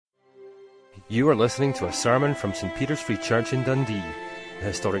You are listening to a sermon from St. Peter's Free Church in Dundee, the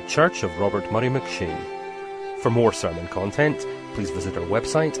historic church of Robert Murray McShane. For more sermon content, please visit our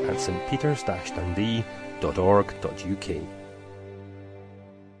website at stpeters-dundee.org.uk.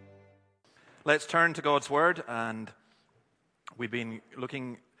 Let's turn to God's Word, and we've been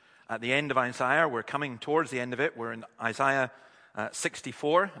looking at the end of Isaiah. We're coming towards the end of it. We're in Isaiah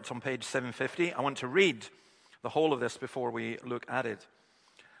 64. It's on page 750. I want to read the whole of this before we look at it.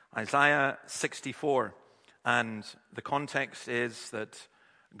 Isaiah 64, and the context is that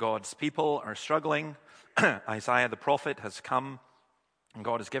God's people are struggling. Isaiah the prophet has come, and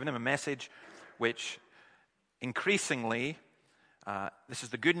God has given him a message which increasingly, this is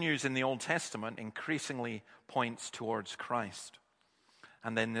the good news in the Old Testament, increasingly points towards Christ.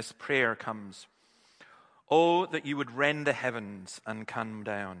 And then this prayer comes, "Oh, that you would rend the heavens and come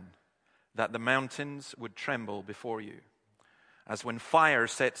down, that the mountains would tremble before you. As when fire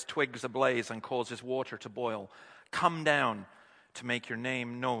sets twigs ablaze and causes water to boil, come down to make your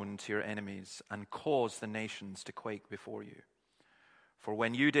name known to your enemies and cause the nations to quake before you. For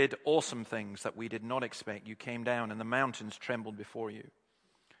when you did awesome things that we did not expect, you came down and the mountains trembled before you.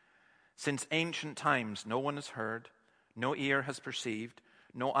 Since ancient times no one has heard, no ear has perceived,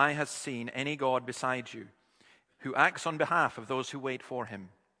 no eye has seen any God beside you, who acts on behalf of those who wait for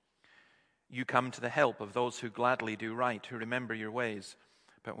him. You come to the help of those who gladly do right, who remember your ways.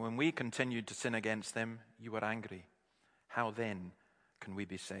 But when we continued to sin against them, you were angry. How then can we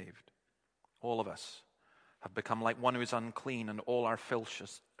be saved? All of us have become like one who is unclean, and all our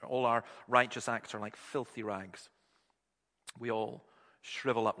righteous acts are like filthy rags. We all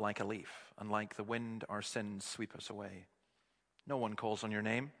shrivel up like a leaf, and like the wind our sins sweep us away. No one calls on your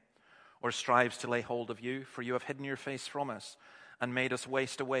name or strives to lay hold of you, for you have hidden your face from us and made us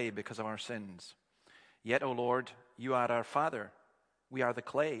waste away because of our sins. Yet, O Lord, you are our Father. We are the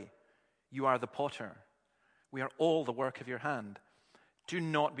clay. You are the potter. We are all the work of your hand. Do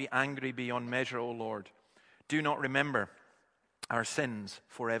not be angry beyond measure, O Lord. Do not remember our sins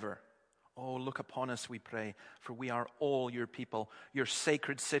forever. Oh, look upon us, we pray, for we are all your people. Your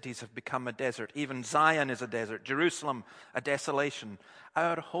sacred cities have become a desert. Even Zion is a desert, Jerusalem a desolation.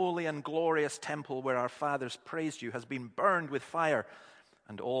 Our holy and glorious temple where our fathers praised you has been burned with fire,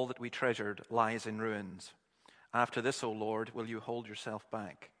 and all that we treasured lies in ruins. After this, O Lord, will you hold yourself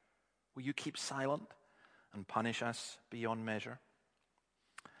back? Will you keep silent and punish us beyond measure?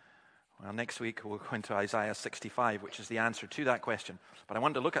 Well, next week we'll go into Isaiah 65, which is the answer to that question. But I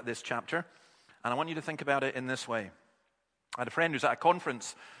want to look at this chapter, and I want you to think about it in this way. I had a friend who's at a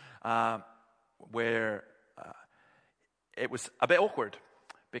conference where it was a bit awkward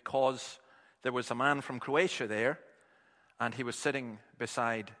because there was a man from Croatia there, and he was sitting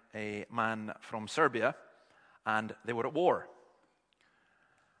beside a man from Serbia, and they were at war.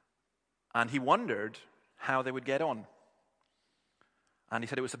 And he wondered how they would get on. And he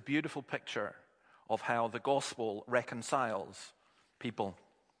said it was a beautiful picture of how the gospel reconciles people.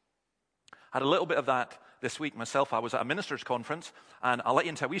 I had a little bit of that this week myself. I was at a ministers' conference, and I'll let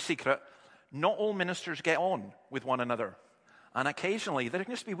you into a wee secret. Not all ministers get on with one another. And occasionally there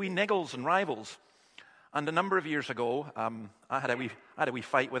can just be wee niggles and rivals. And a number of years ago, I had a wee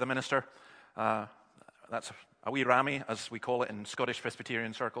fight with a minister. That's a wee rammy, as we call it in Scottish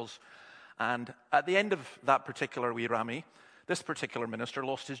Presbyterian circles. And at the end of that particular wee rammy, this particular minister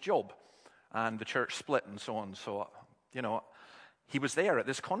lost his job, and the church split and so on. So, he was there at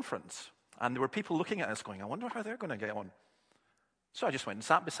this conference, and there were people looking at us going, I wonder how they're going to get on. So I just went and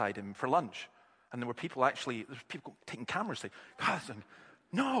sat beside him for lunch, and there were people taking cameras saying, God,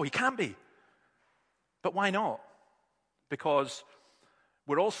 no, he can't be. But why not? Because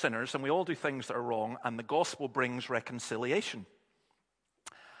we're all sinners, and we all do things that are wrong, and the gospel brings reconciliation.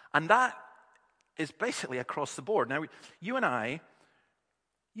 And that is basically across the board. Now, you and I,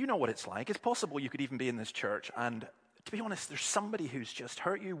 you know what it's like. It's possible you could even be in this church, and to be honest, there's somebody who's just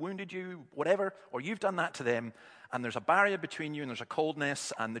hurt you, wounded you, whatever, or you've done that to them, and there's a barrier between you, and there's a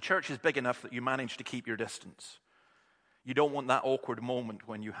coldness, and the church is big enough that you manage to keep your distance. You don't want that awkward moment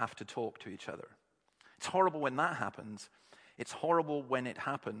when you have to talk to each other. It's horrible when that happens. It's horrible when it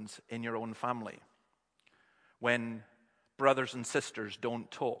happens in your own family. When brothers and sisters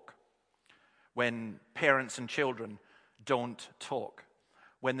don't talk. When parents and children don't talk,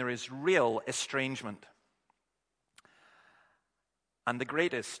 when there is real estrangement. And the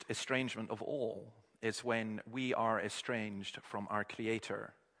greatest estrangement of all is when we are estranged from our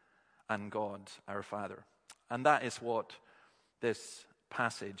Creator and God, our Father. And that is what this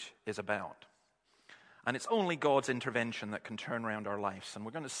passage is about. And it's only God's intervention that can turn around our lives, and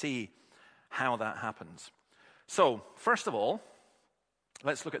we're going to see how that happens. So, first of all,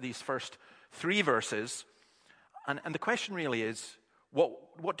 Let's look at these first 3 verses. And the question really is,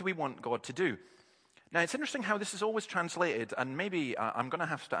 what do we want God to do? Now, it's interesting how this is always translated, and maybe I'm going to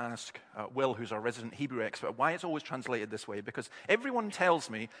have to ask Will, who's our resident Hebrew expert, why it's always translated this way, because everyone tells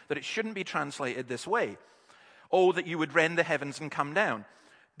me that it shouldn't be translated this way. Oh, that you would rend the heavens and come down.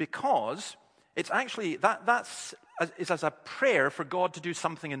 Because it's actually, that's as a prayer for God to do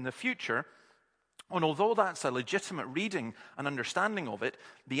something in the future, and although that's a legitimate reading and understanding of it,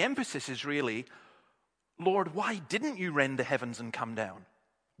 the emphasis is really, Lord, why didn't you rend the heavens and come down?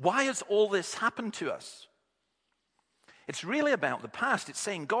 Why has all this happened to us? It's really about the past. It's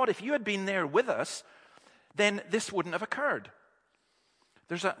saying, God, if you had been there with us, then this wouldn't have occurred.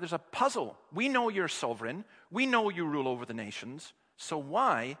 There's a puzzle. We know you're sovereign. We know you rule over the nations. So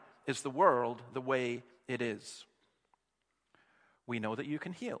why is the world the way it is? We know that you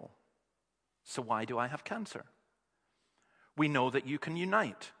can heal. So why do I have cancer? We know that you can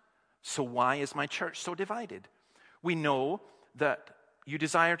unite. So why is my church so divided? We know that you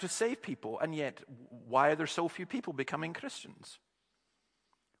desire to save people, and yet why are there so few people becoming Christians?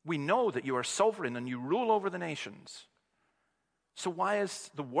 We know that you are sovereign and you rule over the nations. So why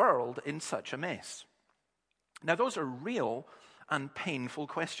is the world in such a mess? Now, those are real and painful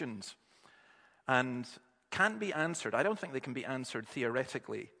questions and can't be answered. I don't think they can be answered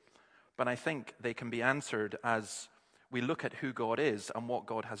theoretically, but I think they can be answered as we look at who God is and what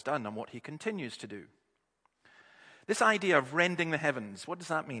God has done and what he continues to do. This idea of rending the heavens, what does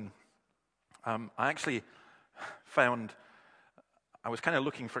that mean? I actually found, I was kind of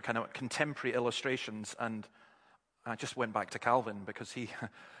looking for kind of contemporary illustrations, and I just went back to Calvin because he,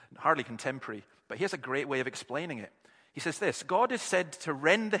 hardly contemporary, but he has a great way of explaining it. He says this: God is said to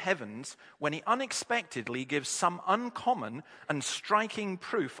rend the heavens when he unexpectedly gives some uncommon and striking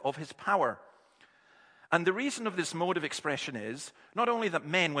proof of his power. And the reason of this mode of expression is not only that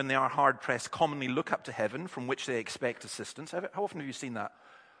men, when they are hard-pressed, commonly look up to heaven from which they expect assistance. How often have you seen that?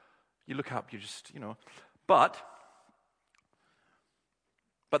 You look up, you just, But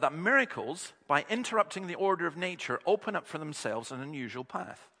that miracles, by interrupting the order of nature, open up for themselves an unusual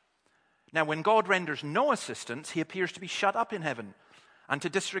path. Now, when God renders no assistance, he appears to be shut up in heaven and to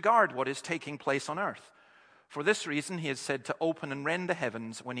disregard what is taking place on earth. For this reason, he is said to open and rend the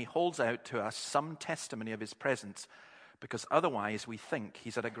heavens when he holds out to us some testimony of his presence, because otherwise we think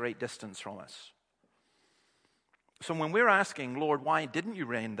he's at a great distance from us. So when we're asking, Lord, why didn't you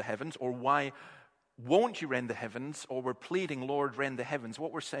rend the heavens, or why won't you rend the heavens, or we're pleading, Lord, rend the heavens,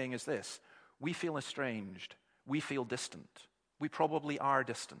 what we're saying is this: we feel estranged, we feel distant, we probably are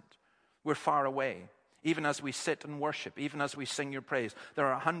distant, we're far away. Even as we sit and worship, even as we sing your praise, there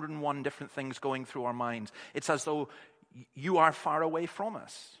are 101 different things going through our minds. It's as though you are far away from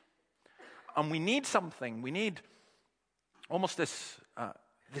us. And we need something. We need almost this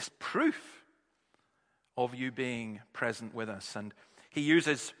proof of you being present with us. And he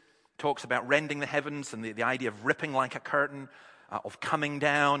talks about rending the heavens and the idea of ripping like a curtain, of coming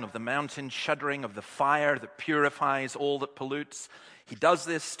down, of the mountain shuddering, of the fire that purifies all that pollutes. He does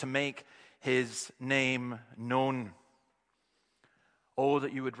this to make his name known. Oh,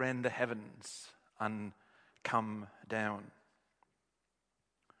 that you would rend the heavens and come down.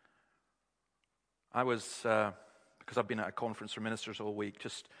 I was, because I've been at a conference for ministers all week,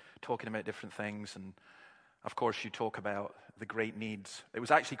 just talking about different things, and of course you talk about the great needs. It was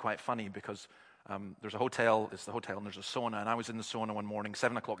actually quite funny because there's a hotel, it's the hotel, and there's a sauna, and I was in the sauna one morning,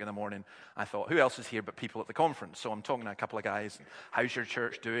 7 o'clock in the morning. I thought, who else is here but people at the conference? So I'm talking to a couple of guys, how's your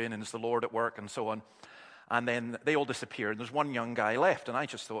church doing, and is the Lord at work, and so on. And then they all disappeared, and there's one young guy left, and I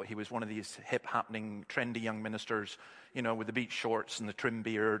just thought he was one of these hip, happening, trendy young ministers, with the beach shorts and the trim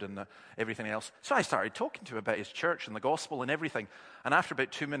beard and everything else. So I started talking to him about his church and the gospel and everything, and after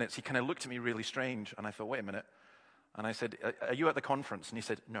about 2 minutes, he kind of looked at me really strange, and I thought, wait a minute. And I said, are you at the conference? And he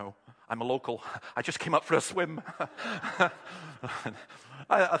said, no, I'm a local. I just came up for a swim.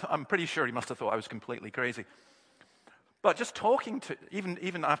 I'm pretty sure he must have thought I was completely crazy. But just talking to,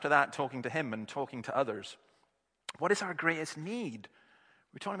 even after that, talking to him and talking to others, what is our greatest need?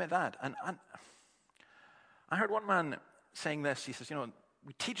 We're talking about that. And I heard one man saying this. He says,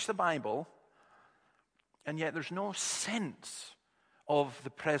 we teach the Bible, and yet there's no sense of the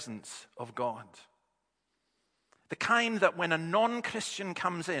presence of God. The kind that when a non-Christian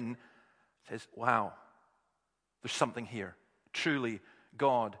comes in, says, wow, there's something here. Truly,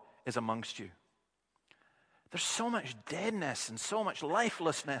 God is amongst you. There's so much deadness and so much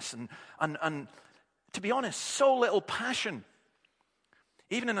lifelessness and to be honest, so little passion.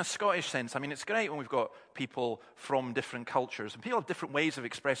 Even in a Scottish sense, it's great when we've got people from different cultures and people have different ways of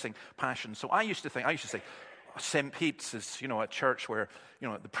expressing passion. So I used to say, St.Peter's is, a church where,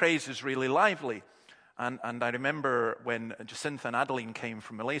 the praise is really lively. And I remember when Jacinta and Adeline came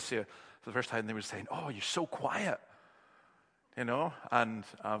from Malaysia for the first time, they were saying, "Oh, you're so quiet." And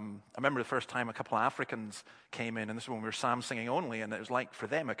I remember the first time a couple of Africans came in, and this is when we were psalm singing only, and it was like for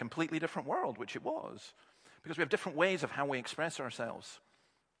them a completely different world, which it was, because we have different ways of how we express ourselves.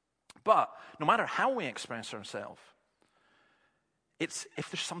 But no matter how we express ourselves, it's if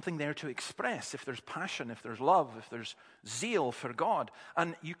there's something there to express, if there's passion, if there's love, if there's zeal for God,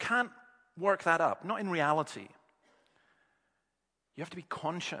 and you can't work that up, not in reality. You have to be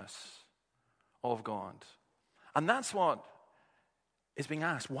conscious of God. And that's what is being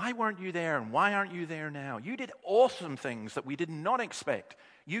asked. Why weren't you there, and why aren't you there now? You did awesome things that we did not expect.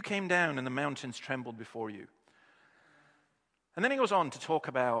 You came down and the mountains trembled before you. And then he goes on to talk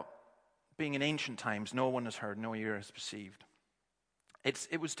about being in ancient times, no one has heard, no ear has perceived.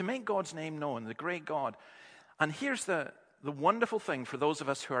 It was to make God's name known, the great God. And here's the wonderful thing for those of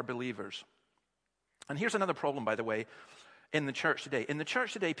us who are believers. And here's another problem, by the way, in the church today. In the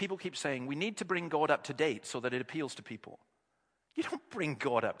church today, people keep saying, we need to bring God up to date so that it appeals to people. You don't bring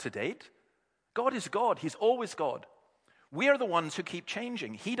God up to date. God is God. He's always God. We are the ones who keep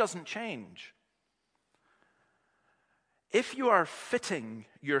changing. He doesn't change. If you are fitting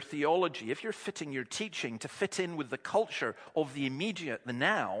your theology, if you're fitting your teaching to fit in with the culture of the immediate, the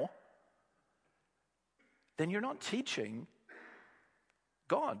now, then you're not teaching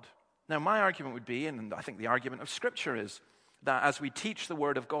God. Now, my argument would be, and I think the argument of Scripture is, that as we teach the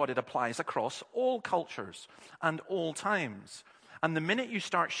Word of God, it applies across all cultures and all times. And the minute you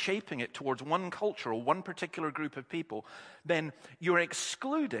start shaping it towards one culture or one particular group of people, then you're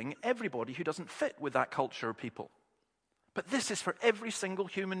excluding everybody who doesn't fit with that culture or people. But this is for every single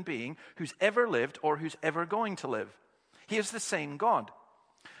human being who's ever lived or who's ever going to live. He is the same God.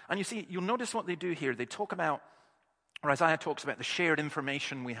 And you see, you'll notice what they do here. They talk about, or Isaiah talks about the shared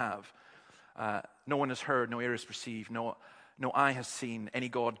information we have. No one has heard, no ear has perceived, no eye has seen any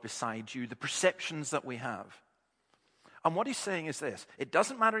God beside you. The perceptions that we have. And what he's saying is this: it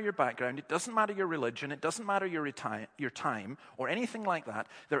doesn't matter your background, it doesn't matter your religion, it doesn't matter your time or anything like that.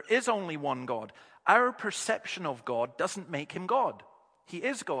 There is only one God. Our perception of God doesn't make him God. He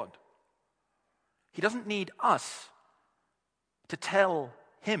is God. He doesn't need us to tell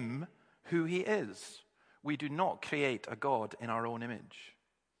him who he is. We do not create a God in our own image.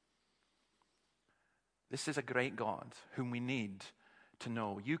 This is a great God whom we need to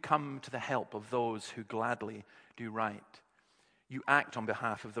know. You come to the help of those who gladly do right. You act on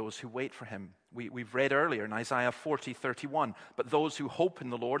behalf of those who wait for him. We've read earlier in Isaiah 40:31, but those who hope in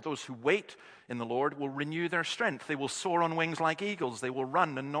the Lord, those who wait in the Lord, will renew their strength. They will soar on wings like eagles. They will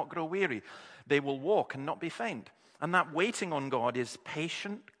run and not grow weary. They will walk and not be faint. And that waiting on God is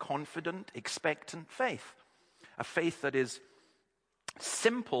patient, confident, expectant faith. A faith that is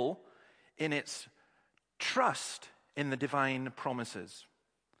simple in its trust in the divine promises.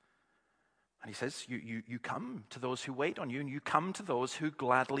 And he says, you come to those who wait on you, and you come to those who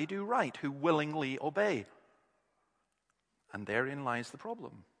gladly do right, who willingly obey. And therein lies the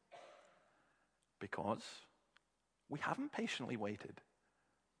problem. Because we haven't patiently waited.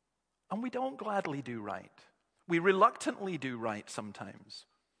 And we don't gladly do right. We reluctantly do right sometimes.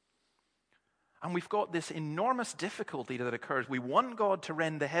 And we've got this enormous difficulty that occurs. We want God to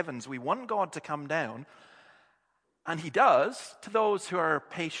rend the heavens. We want God to come down. And he does to those who are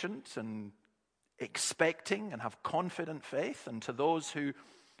patient and expecting and have confident faith, and to those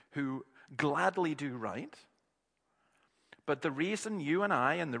who gladly do right. But the reason you and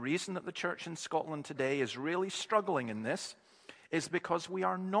I, and the reason that the church in Scotland today is really struggling in this, is because we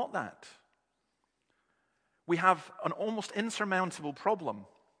are not that. We have an almost insurmountable problem.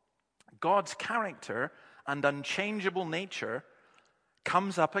 God's character and unchangeable nature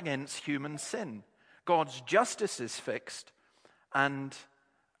comes up against human sin. God's justice is fixed, and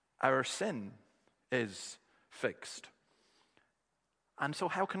our sin is fixed. And so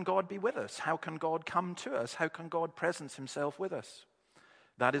how can God be with us? How can God come to us? How can God presence himself with us?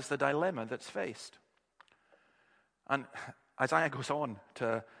 That is the dilemma that's faced. And Isaiah goes on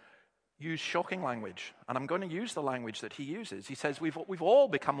to use shocking language, and I'm going to use the language that he uses. He says, we've all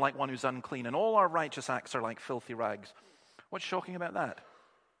become like one who's unclean, and all our righteous acts are like filthy rags. What's shocking about that?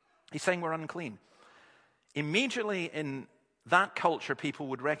 He's saying we're unclean. Immediately in that culture, people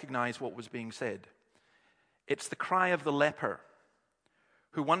would recognize what was being said. It's the cry of the leper,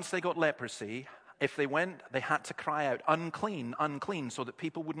 who once they got leprosy, if they went, they had to cry out, unclean, unclean, so that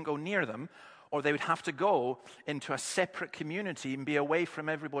people wouldn't go near them, or they would have to go into a separate community and be away from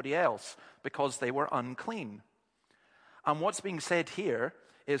everybody else because they were unclean. And what's being said here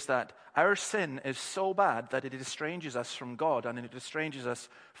is that our sin is so bad that it estranges us from God and it estranges us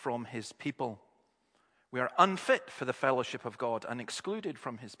from his people. We are unfit for the fellowship of God and excluded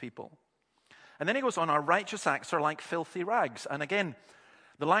from his people. And then he goes on, our righteous acts are like filthy rags. And again,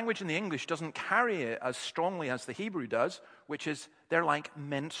 the language in the English doesn't carry it as strongly as the Hebrew does, which is they're like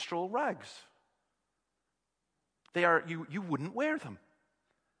menstrual rags. They are, you wouldn't wear them.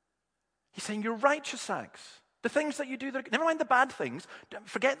 He's saying your righteous acts, the things that you do, never mind the bad things,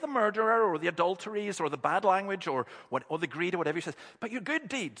 forget the murderer or the adulteries or the bad language or the greed or whatever he says, but your good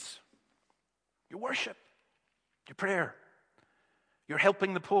deeds, your worship, your prayer, your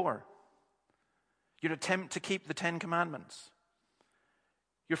helping the poor, your attempt to keep the 10 Commandments,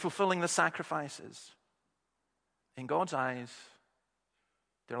 you're fulfilling the sacrifices. In God's eyes,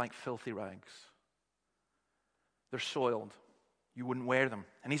 they're like filthy rags. They're soiled. You wouldn't wear them.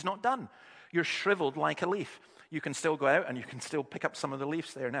 And he's not done. You're shriveled like a leaf. You can still go out and you can still pick up some of the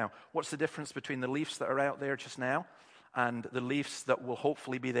leaves there now. What's the difference between the leaves that are out there just now and the leaves that will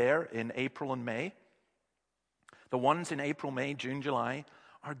hopefully be there in April and May? The ones in April, May, June, July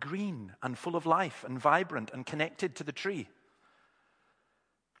are green and full of life and vibrant and connected to the tree.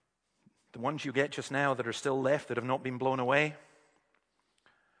 The ones you get just now that are still left, that have not been blown away,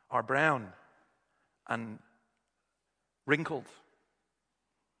 are brown and wrinkled.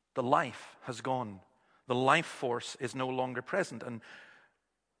 The life has gone. The life force is no longer present. And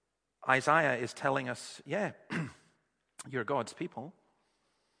Isaiah is telling us, yeah, you're God's people.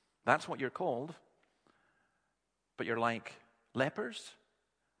 That's what you're called. But you're like lepers.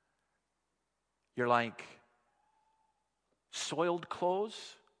 You're like soiled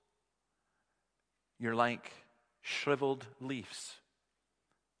clothes. You're like shriveled leaves.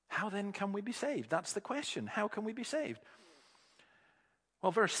 How then can we be saved? That's the question. How can we be saved?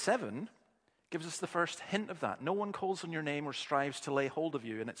 Well, verse 7 gives us the first hint of that. No one calls on your name or strives to lay hold of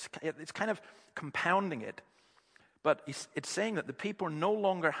you. And it's kind of compounding it. But it's saying that the people no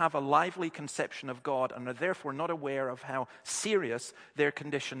longer have a lively conception of God and are therefore not aware of how serious their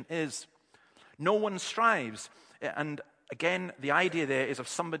condition is. No one strives. And again, the idea there is of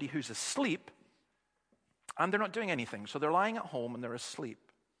somebody who's asleep and they're not doing anything. So they're lying at home and they're asleep.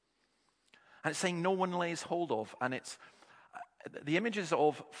 And it's saying no one lays hold of. And it's the images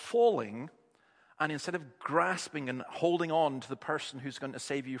of falling, and instead of grasping and holding on to the person who's going to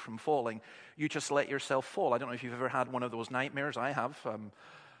save you from falling, you just let yourself fall. I don't know if you've ever had one of those nightmares. I have.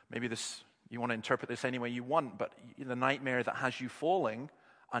 Maybe you want to interpret this any way you want, but the nightmare that has you falling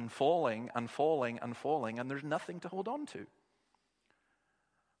and falling and falling and falling, and there's nothing to hold on to.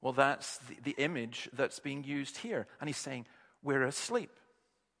 Well, that's the image that's being used here. And he's saying, we're asleep.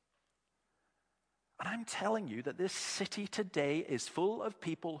 And I'm telling you that this city today is full of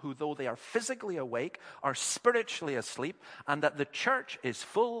people who, though they are physically awake, are spiritually asleep, and that the church is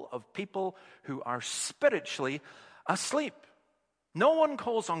full of people who are spiritually asleep. No one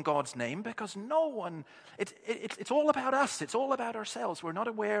calls on God's name because no one, it's all about us. It's all about ourselves. We're not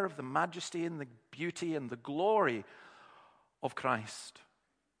aware of the majesty and the beauty and the glory of Christ.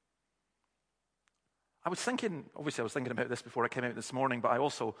 I was thinking about this before I came out this morning, but I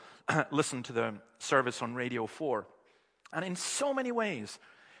also listened to the service on Radio 4. And in so many ways,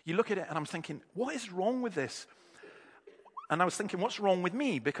 you look at it and I'm thinking, what is wrong with this? And I was thinking, what's wrong with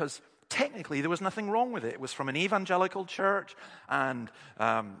me? Because technically there was nothing wrong with it. It was from an evangelical church, and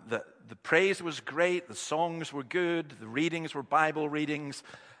the praise was great, the songs were good, the readings were Bible readings,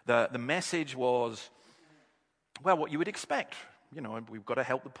 the message was, well, what you would expect. You know, we've got to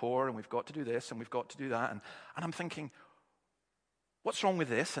help the poor, and we've got to do this, and we've got to do that. And I'm thinking, what's wrong with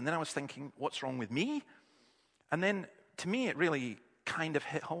this? And then I was thinking, what's wrong with me? And then, to me, it really kind of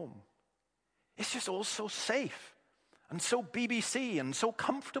hit home. It's just all so safe, and so BBC, and so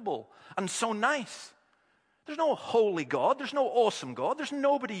comfortable, and so nice. There's no holy God. There's no awesome God. There's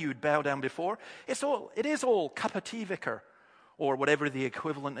nobody you'd bow down before. It is all cup of tea vicar, or whatever the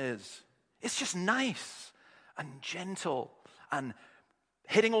equivalent is. It's just nice and gentle and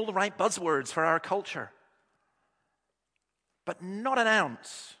hitting all the right buzzwords for our culture. But not an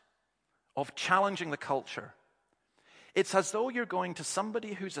ounce of challenging the culture. It's as though you're going to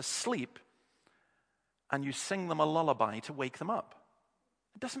somebody who's asleep and you sing them a lullaby to wake them up.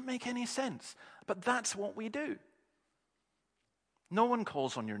 It doesn't make any sense, but that's what we do. No one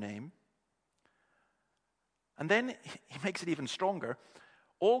calls on your name. And then he makes it even stronger.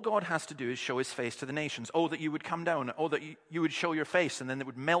 All God has to do is show his face to the nations. Oh, that you would come down. Oh, that you would show your face, and then it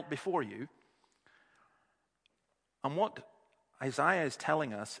would melt before you. And what Isaiah is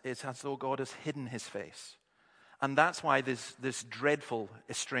telling us is as though God has hidden his face. And that's why this dreadful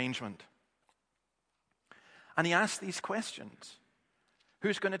estrangement. And he asks these questions.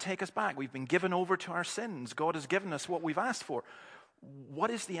 Who's going to take us back? We've been given over to our sins. God has given us what we've asked for. What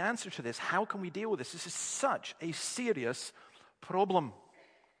is the answer to this? How can we deal with this? This is such a serious problem.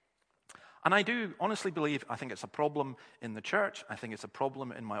 And I do honestly believe, I think it's a problem in the church. I think it's a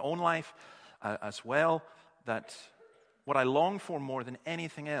problem in my own life as well, that what I long for more than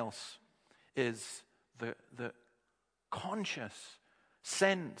anything else is the conscious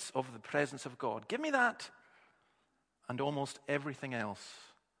sense of the presence of God. Give me that, and almost everything else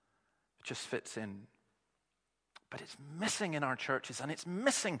just fits in. But it's missing in our churches, and it's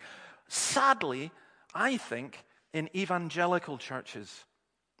missing, sadly, I think, in evangelical churches.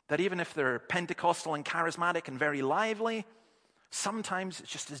 That even if they're Pentecostal and charismatic and very lively, sometimes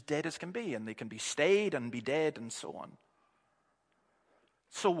it's just as dead as can be, and they can be staid and be dead and so on.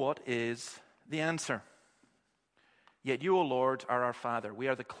 So what is the answer? Yet you, O Lord, are our Father. We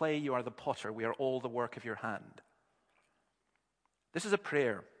are the clay, you are the potter. We are all the work of your hand. This is a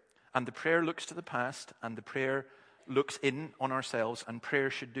prayer, and the prayer looks to the past, and the prayer looks in on ourselves, and prayer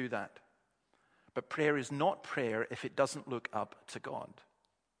should do that. But prayer is not prayer if it doesn't look up to God.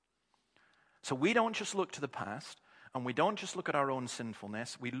 So we don't just look to the past, and we don't just look at our own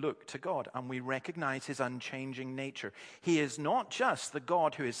sinfulness. We look to God, and we recognize his unchanging nature. He is not just the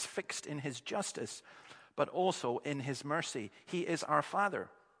God who is fixed in his justice, but also in his mercy. He is our Father.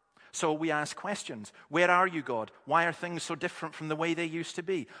 So we ask questions. Where are you, God? Why are things so different from the way they used to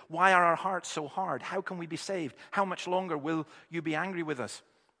be? Why are our hearts so hard? How can we be saved? How much longer will you be angry with us?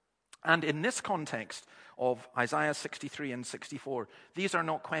 And in this context of Isaiah 63 and 64, these are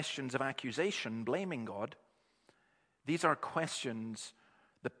not questions of accusation, blaming God. These are questions,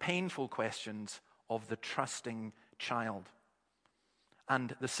 the painful questions of the trusting child.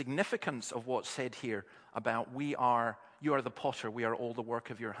 And the significance of what's said here about you are the potter, we are all the work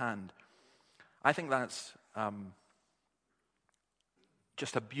of your hand. I think that's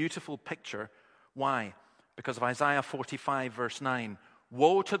just a beautiful picture. Why? Because of Isaiah 45 verse 9.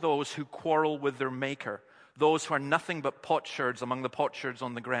 Woe to those who quarrel with their maker, those who are nothing but potsherds among the potsherds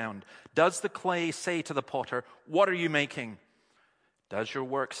on the ground. Does the clay say to the potter, what are you making? Does your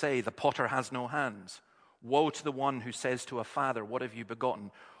work say, the potter has no hands? Woe to the one who says to a father, what have you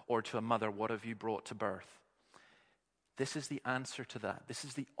begotten? Or to a mother, what have you brought to birth? This is the answer to that. This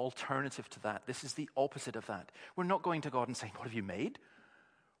is the alternative to that. This is the opposite of that. We're not going to God and saying, what have you made?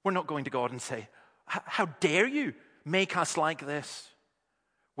 We're not going to God and say, how dare you make us like this?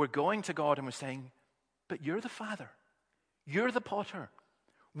 We're going to God and we're saying, but you're the Father. You're the potter.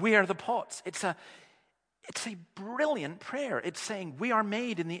 We are the pots. It's a brilliant prayer. It's saying we are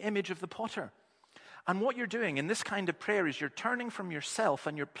made in the image of the potter. And what you're doing in this kind of prayer is you're turning from yourself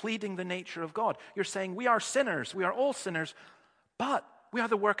and you're pleading the nature of God. You're saying we are sinners. We are all sinners, but we are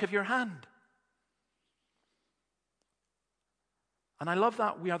the work of your hand. And I love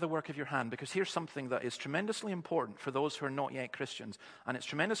that we are the work of your hand, because here's something that is tremendously important for those who are not yet Christians. And it's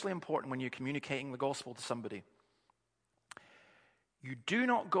tremendously important when you're communicating the gospel to somebody. You do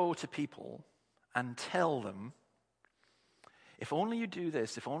not go to people and tell them, if only you do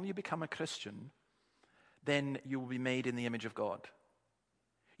this, if only you become a Christian, then you will be made in the image of God.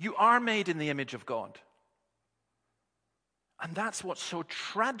 You are made in the image of God. And that's what's so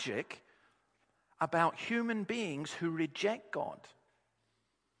tragic about human beings who reject God.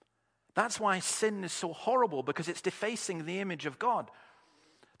 That's why sin is so horrible, because it's defacing the image of God.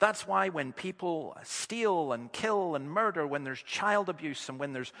 That's why when people steal and kill and murder, when there's child abuse and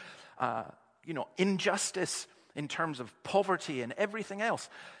when there's injustice in terms of poverty and everything else,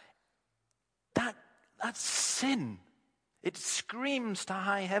 that's sin. It screams to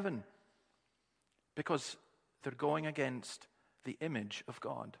high heaven because they're going against the image of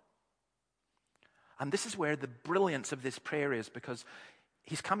God. And this is where the brilliance of this prayer is, because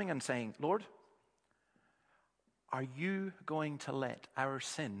he's coming and saying, Lord, are you going to let our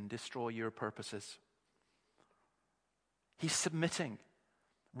sin destroy your purposes? He's submitting,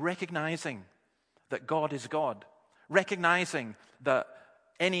 recognizing that God is God, recognizing that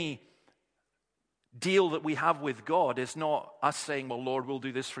any deal that we have with God is not us saying, well, Lord, we'll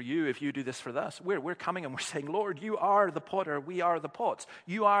do this for you if you do this for us. We're coming and we're saying, Lord, you are the potter, we are the pots.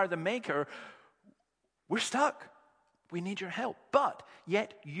 You are the maker. We're stuck. We need your help. But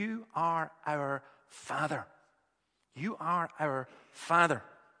yet you are our Father. You are our Father.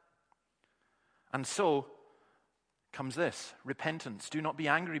 And so comes this, repentance. Do not be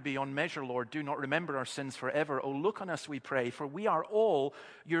angry beyond measure, Lord. Do not remember our sins forever. Oh, look on us, we pray, for we are all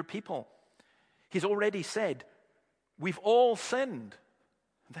your people. He's already said, we've all sinned.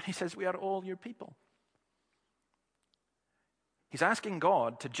 And then he says, we are all your people. He's asking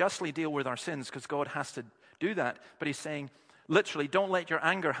God to justly deal with our sins because God has to do that. But he's saying, literally, don't let your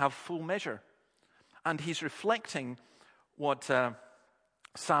anger have full measure. And he's reflecting what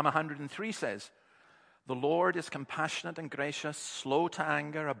Psalm 103 says. The Lord is compassionate and gracious, slow to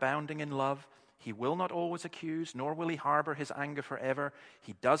anger, abounding in love. He will not always accuse, nor will he harbor his anger forever.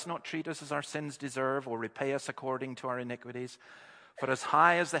 He does not treat us as our sins deserve or repay us according to our iniquities. For as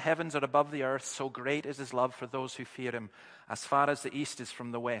high as the heavens are above the earth, so great is his love for those who fear him. As far as the east is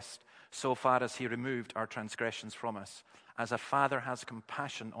from the west, so far has he removed our transgressions from us. As a father has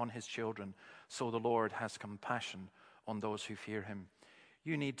compassion on his children, so the Lord has compassion on those who fear him.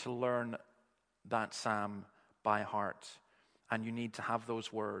 You need to learn that psalm by heart. And you need to have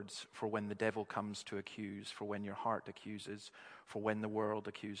those words for when the devil comes to accuse, for when your heart accuses, for when the world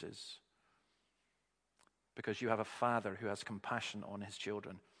accuses. Because you have a father who has compassion on his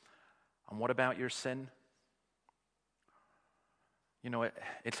children. And what about your sin? You know,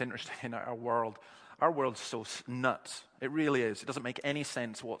 it's interesting in our world. Our world's so nuts. It really is. It doesn't make any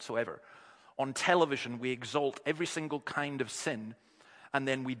sense whatsoever. On television, we exalt every single kind of sin, and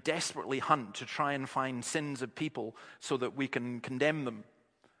then we desperately hunt to try and find sins of people so that we can condemn them.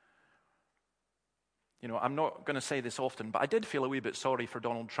 You know, I'm not going to say this often, but I did feel a wee bit sorry for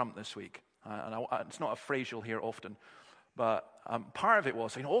Donald Trump this week. It's not a phrase you'll hear often. But part of it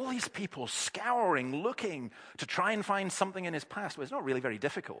was, you know, all these people scouring, looking to try and find something in his past. Well, it's not really very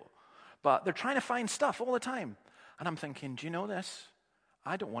difficult. But they're trying to find stuff all the time. And I'm thinking, do you know this?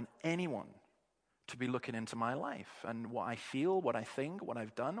 I don't want anyone to be looking into my life and what I feel, what I think, what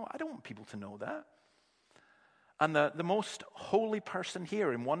I've done. I don't want people to know that. And the most holy person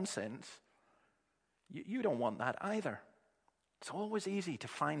here, in one sense, you don't want that either. It's always easy to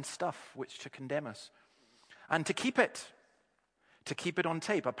find stuff which to condemn us. And to keep it on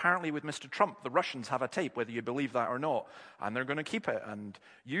tape. Apparently with Mr. Trump, the Russians have a tape, whether you believe that or not, and they're going to keep it and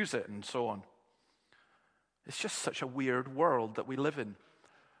use it and so on. It's just such a weird world that we live in.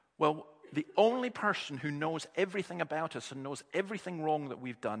 Well, the only person who knows everything about us and knows everything wrong that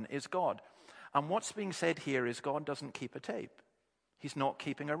we've done is God. And what's being said here is God doesn't keep a tape. He's not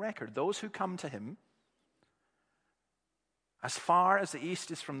keeping a record. Those who come to him, as far as the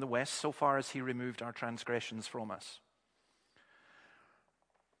east is from the west, so far as he removed our transgressions from us.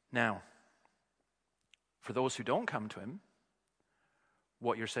 Now, for those who don't come to him,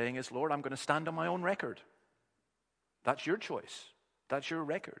 what you're saying is, Lord, I'm going to stand on my own record. That's your choice. That's your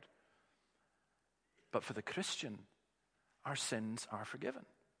record. But for the Christian, our sins are forgiven.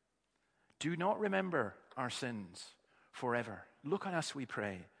 Do not remember our sins forever. Look on us, we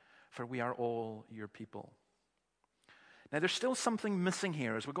pray, for we are all your people. Now, there's still something missing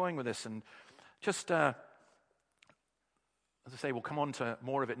here as we're going with this, and just, as I say, we'll come on to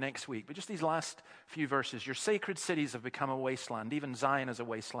more of it next week, but just these last few verses. Your sacred cities have become a wasteland, even Zion is a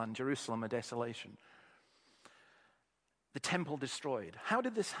wasteland, Jerusalem a desolation. The temple destroyed. How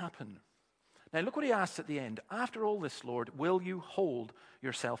did this happen? Now, look what he asks at the end. After all this, Lord, will you hold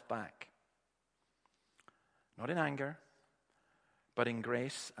yourself back? Not in anger, but in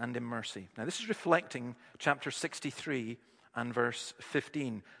grace and in mercy. Now, this is reflecting chapter 63 and verse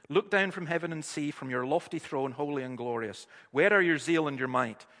 15. Look down from heaven and see, from your lofty throne, holy and glorious. Where are your zeal and your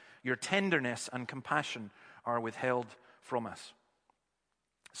might? Your tenderness and compassion are withheld from us.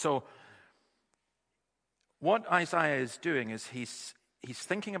 So, what Isaiah is doing is he's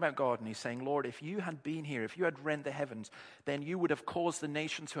thinking about God, and he's saying, Lord, if you had been here, if you had rent the heavens, then you would have caused the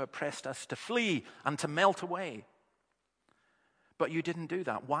nations who oppressed us to flee and to melt away. But you didn't do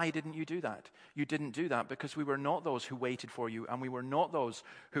that. Why didn't you do that? You didn't do that because we were not those who waited for you, and we were not those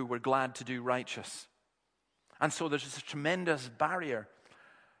who were glad to do righteous. And so there's this tremendous barrier.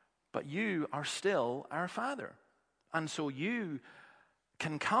 But you are still our Father. And so you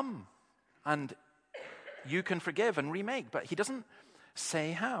can come and you can forgive and remake. But he doesn't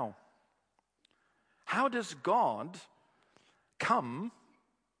say how. How does God come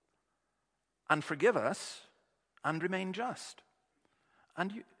and forgive us and remain just?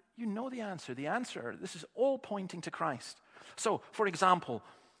 And you know the answer. The answer, this is all pointing to Christ. So, for example,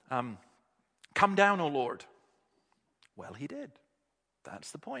 come down, O Lord. Well, he did.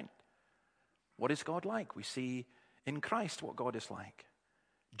 That's the point. What is God like? We see in Christ what God is like.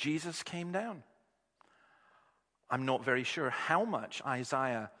 Jesus came down. I'm not very sure how much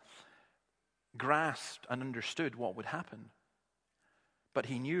Isaiah grasped and understood what would happen. But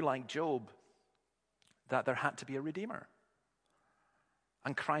he knew, like Job, that there had to be a Redeemer.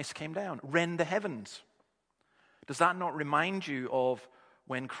 And Christ came down. Rend the heavens. Does that not remind you of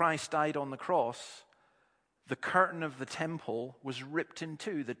when Christ died on the cross? The curtain of the temple was ripped in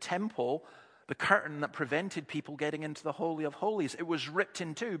two. The temple, the curtain that prevented people getting into the Holy of Holies, it was ripped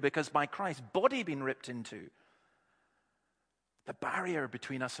in two because by Christ's body being ripped in two, The barrier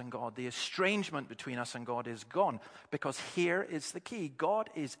between us and God, the estrangement between us and God is gone. Because here is the key. God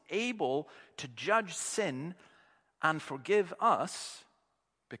is able to judge sin and forgive us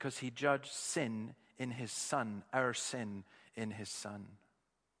because he judged sin in his Son, our sin in his Son.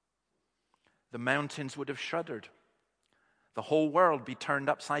 The mountains would have shuddered. The whole world be turned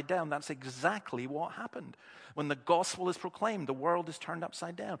upside down. That's exactly what happened. When the gospel is proclaimed, the world is turned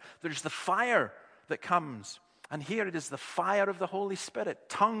upside down. There's the fire that comes. And here it is the fire of the Holy Spirit.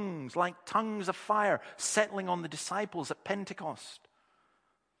 Tongues like tongues of fire settling on the disciples at Pentecost.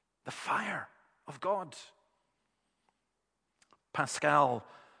 The fire of God. Pascal,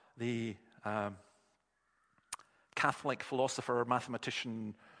 the Catholic philosopher,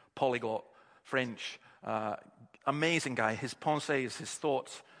 mathematician, polyglot, French, amazing guy. His pensées, his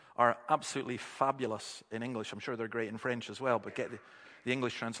thoughts are absolutely fabulous in English. I'm sure they're great in French as well, but get the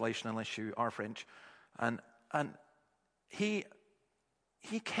English translation unless you are French. And he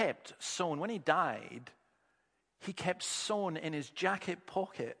kept sewn, when he died, he kept sewn in his jacket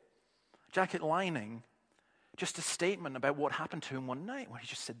lining, just a statement about what happened to him one night where he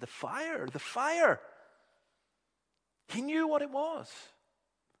just said, the fire, the fire. He knew what it was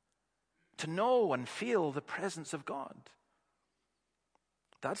to know and feel the presence of God.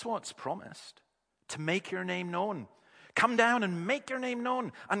 That's what's promised, to make your name known. Come down and make your name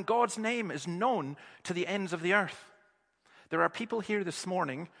known. And God's name is known to the ends of the earth. There are people here this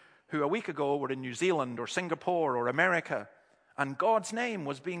morning who a week ago were in New Zealand or Singapore or America, and God's name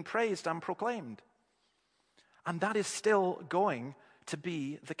was being praised and proclaimed. And that is still going to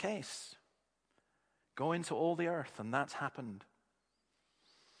be the case. Go into all the earth, and that's happened.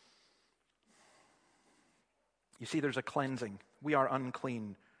 You see, there's a cleansing. We are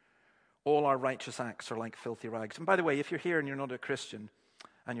unclean. All our righteous acts are like filthy rags. And by the way, if you're here and you're not a Christian,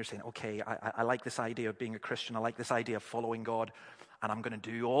 and you're saying, okay, I like this idea of being a Christian, I like this idea of following God, and I'm going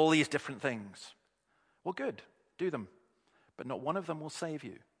to do all these different things. Well, good, do them. But not one of them will save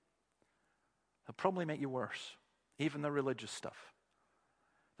you. They'll probably make you worse, even the religious stuff.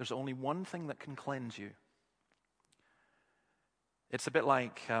 There's only one thing that can cleanse you. It's a bit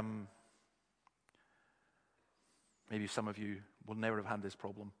like, maybe some of you will never have had this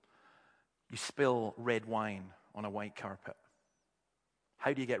problem. You spill red wine on a white carpet.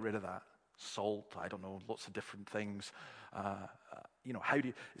 How do you get rid of that? Salt, I don't know, lots of different things. How do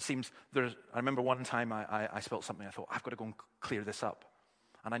you, it seems, I remember one time I spilled something, I thought, I've got to go and clear this up.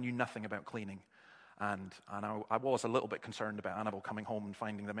 And I knew nothing about cleaning. And I was a little bit concerned about Annabelle coming home and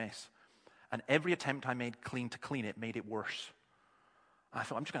finding the mess. And every attempt I made to clean it made it worse. I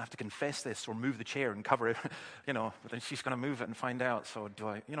thought, I'm just going to have to confess this or move the chair and cover it, but then she's going to move it and find out. So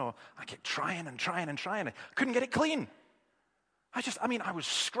I kept trying and trying and trying. I couldn't get it clean. I was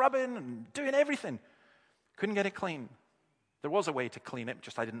scrubbing and doing everything. Couldn't get it clean. There was a way to clean it,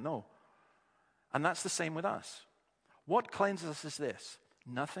 just I didn't know. And that's the same with us. What cleanses us is this: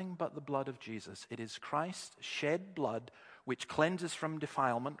 nothing but the blood of Jesus. It is Christ's shed blood which cleanses from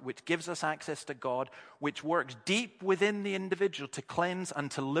defilement, which gives us access to God, which works deep within the individual to cleanse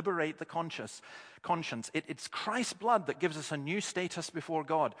and to liberate the conscience. It's Christ's blood that gives us a new status before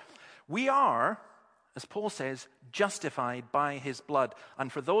God. We are, as Paul says, justified by his blood.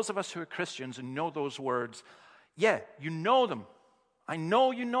 And for those of us who are Christians and know those words, yeah, you know them. I know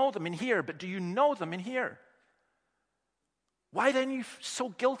you know them in here, but do you know them in here? Why then are you so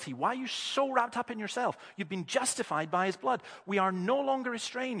guilty? Why are you so wrapped up in yourself? You've been justified by his blood. We are no longer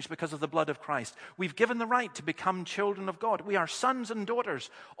estranged because of the blood of Christ. We've given the right to become children of God. We are sons and daughters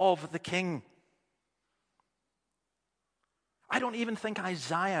of the King. I don't even think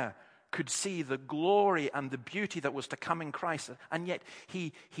Isaiah could see the glory and the beauty that was to come in Christ. And yet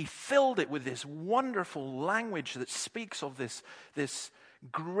he filled it with this wonderful language that speaks of this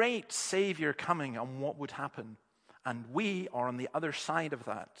great Savior coming and what would happen. And we are on the other side of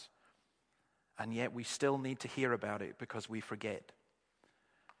that. And yet we still need to hear about it because we forget.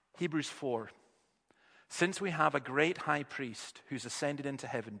 Hebrews 4. Since we have a great high priest who's ascended into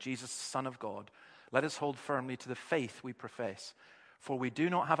heaven, Jesus, the Son of God, let us hold firmly to the faith we profess. For we do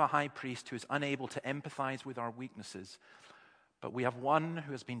not have a high priest who is unable to empathize with our weaknesses, but we have one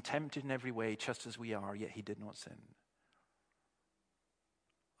who has been tempted in every way, just as we are, yet he did not sin.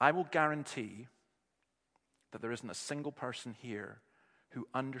 I will guarantee that there isn't a single person here who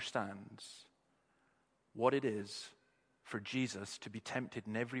understands what it is for Jesus to be tempted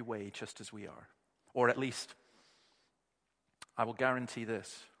in every way just as we are. Or at least, I will guarantee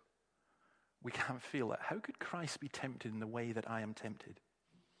this: we can't feel it. How could Christ be tempted in the way that I am tempted?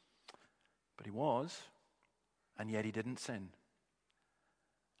 But he was, and yet he didn't sin.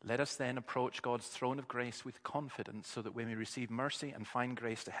 Let us then approach God's throne of grace with confidence so that we may receive mercy and find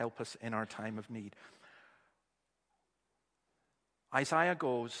grace to help us in our time of need. Isaiah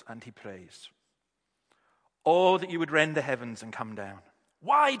goes and he prays, "Oh, that you would rend the heavens and come down.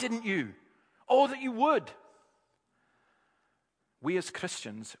 Why didn't you? Oh, that you would." We as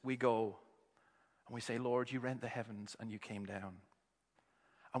Christians, we go and we say, "Lord, you rent the heavens and you came down.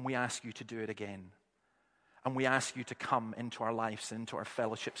 And we ask you to do it again. And we ask you to come into our lives, into our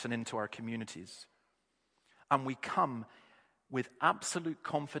fellowships, and into our communities. And we come with absolute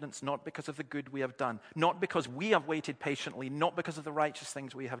confidence, not because of the good we have done, not because we have waited patiently, not because of the righteous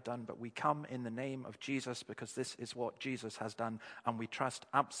things we have done, but we come in the name of Jesus because this is what Jesus has done, and we trust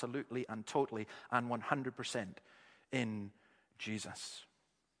absolutely and totally and 100% in Jesus."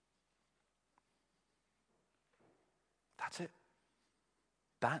 That's it.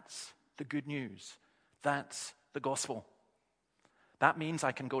 That's the good news. That's the gospel. That means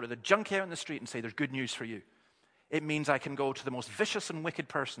I can go to the junkie out in the street and say, "There's good news for you." It means I can go to the most vicious and wicked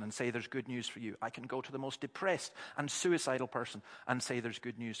person and say, "There's good news for you." I can go to the most depressed and suicidal person and say, "There's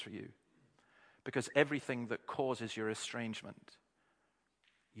good news for you." Because everything that causes your estrangement,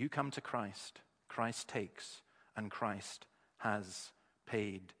 you come to Christ, Christ takes, and Christ has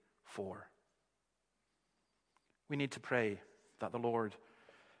paid for. We need to pray that the Lord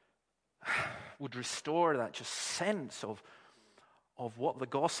would restore that just sense of what the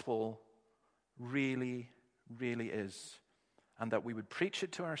gospel really, really is, and that we would preach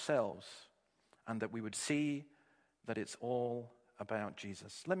it to ourselves, and that we would see that it's all about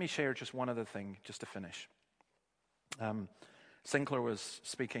Jesus. Let me share just one other thing just to finish. Sinclair was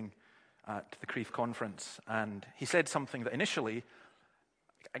speaking at the Crieff conference, and he said something that initially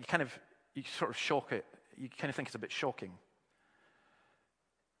you sort of shock it. You kind of think it's a bit shocking.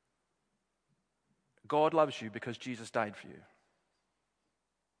 God loves you because Jesus died for you.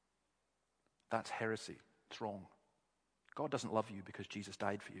 That's heresy. It's wrong. God doesn't love you because Jesus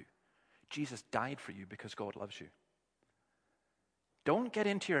died for you. Jesus died for you because God loves you. Don't get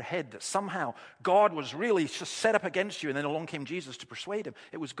into your head that somehow God was really just set up against you and then along came Jesus to persuade him.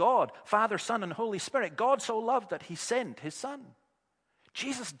 It was God, Father, Son, and Holy Spirit. God so loved that he sent his Son.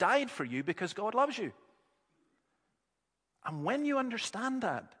 Jesus died for you because God loves you. And when you understand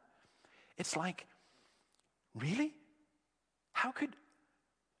that, it's like, really?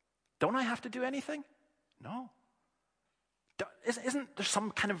 Don't I have to do anything? No. Isn't there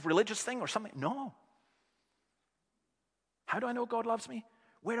some kind of religious thing or something? No. How do I know God loves me?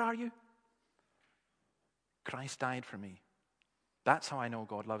 Where are you? Christ died for me. That's how I know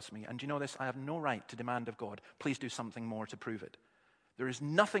God loves me. And do you know this? I have no right to demand of God, please do something more to prove it. There is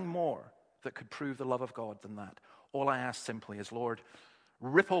nothing more that could prove the love of God than that. All I ask simply is, Lord,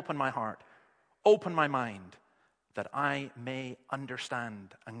 rip open my heart, open my mind, that I may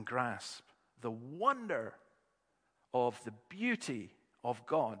understand and grasp the wonder of the beauty of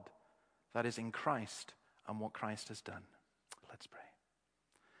God that is in Christ and what Christ has done. Let's pray.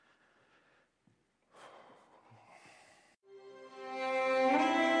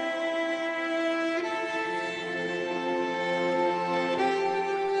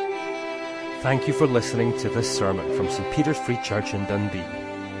 Thank you for listening to this sermon from St. Peter's Free Church in Dundee.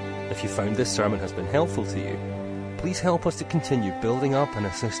 If you found this sermon has been helpful to you, please help us to continue building up and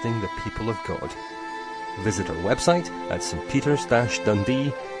assisting the people of God. Visit our website at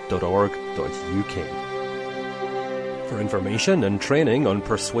stpeters-dundee.org.uk. For information and training on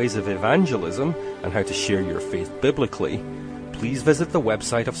persuasive evangelism and how to share your faith biblically, please visit the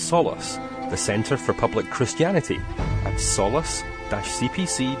website of Solas, the Centre for Public Christianity, at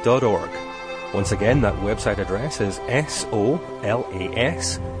solas-cpc.org. Once again, that website address is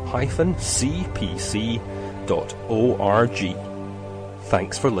solas-cpc.org.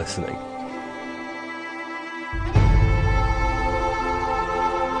 Thanks for listening.